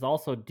 And it was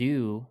also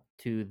due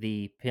to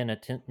the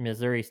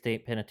Missouri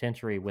State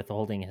Penitentiary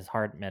withholding his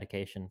heart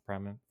medication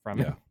from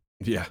him.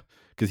 Yeah,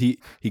 because he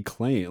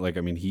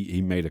claimed,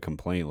 he made a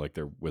complaint, like,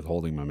 they're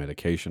withholding my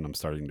medication. I'm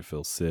starting to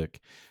feel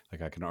sick.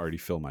 Like, I can already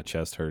feel my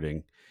chest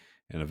hurting.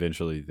 And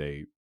eventually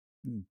they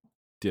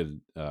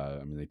did,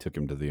 they took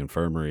him to the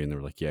infirmary, and they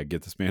were like, yeah,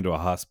 get this man to a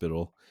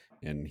hospital.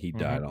 And he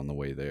died on the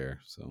way there.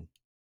 So,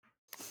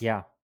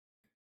 yeah.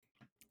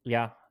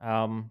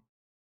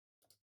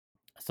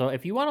 So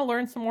if you want to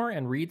learn some more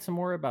and read some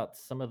more about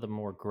some of the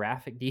more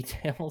graphic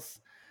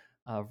details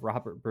of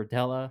Robert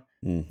Berdella,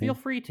 feel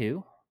free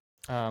to.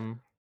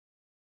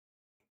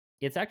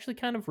 It's actually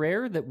kind of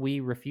rare that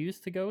we refuse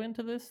to go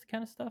into this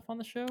kind of stuff on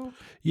the show.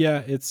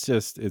 Yeah, it's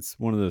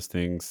one of those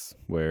things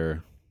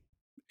where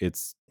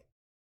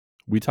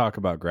we talk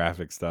about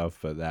graphic stuff,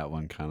 but that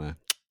one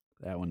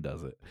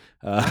does it.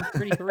 It's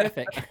pretty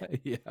horrific.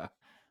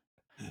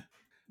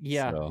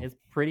 Yeah, so, it's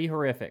pretty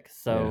horrific.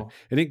 So,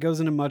 and it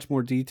goes into much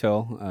more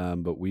detail,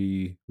 but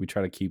we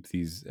try to keep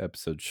these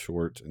episodes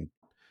short and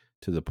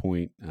to the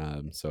point.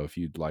 So if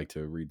you'd like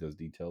to read those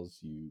details,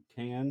 you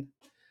can.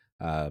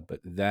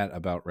 But that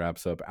about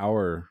wraps up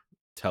our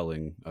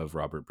telling of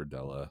Robert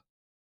Berdella.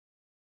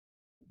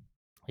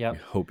 Yeah. I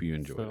hope you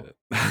enjoyed it.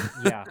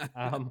 Yeah.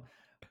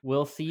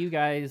 We'll see you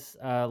guys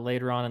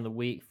later on in the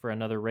week for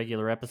another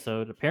regular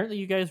episode. Apparently,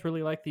 you guys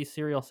really like these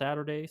Serial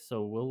Saturdays,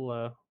 so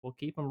we'll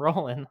keep them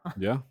rolling.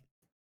 Yeah.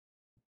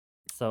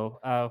 So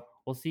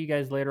we'll see you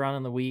guys later on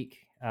in the week.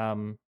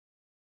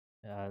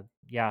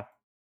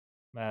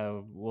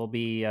 We'll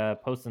be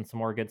posting some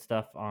more good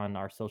stuff on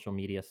our social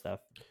media stuff.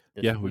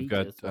 We've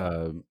got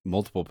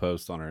multiple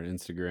posts on our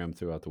Instagram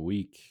throughout the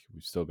week.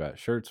 We've still got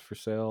shirts for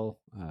sale,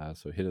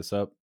 so hit us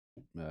up.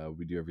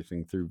 We do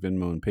everything through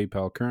Venmo and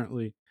PayPal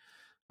currently.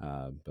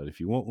 But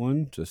if you want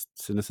one, just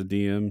send us a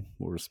DM.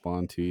 We'll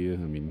respond to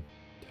you.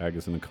 Tag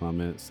us in a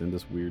comment. Send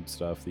us weird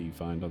stuff that you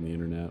find on the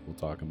internet. We'll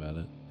talk about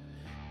it.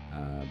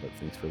 But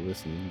thanks for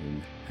listening,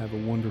 and have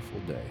a wonderful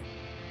day.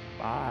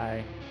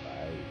 Bye.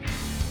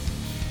 Bye.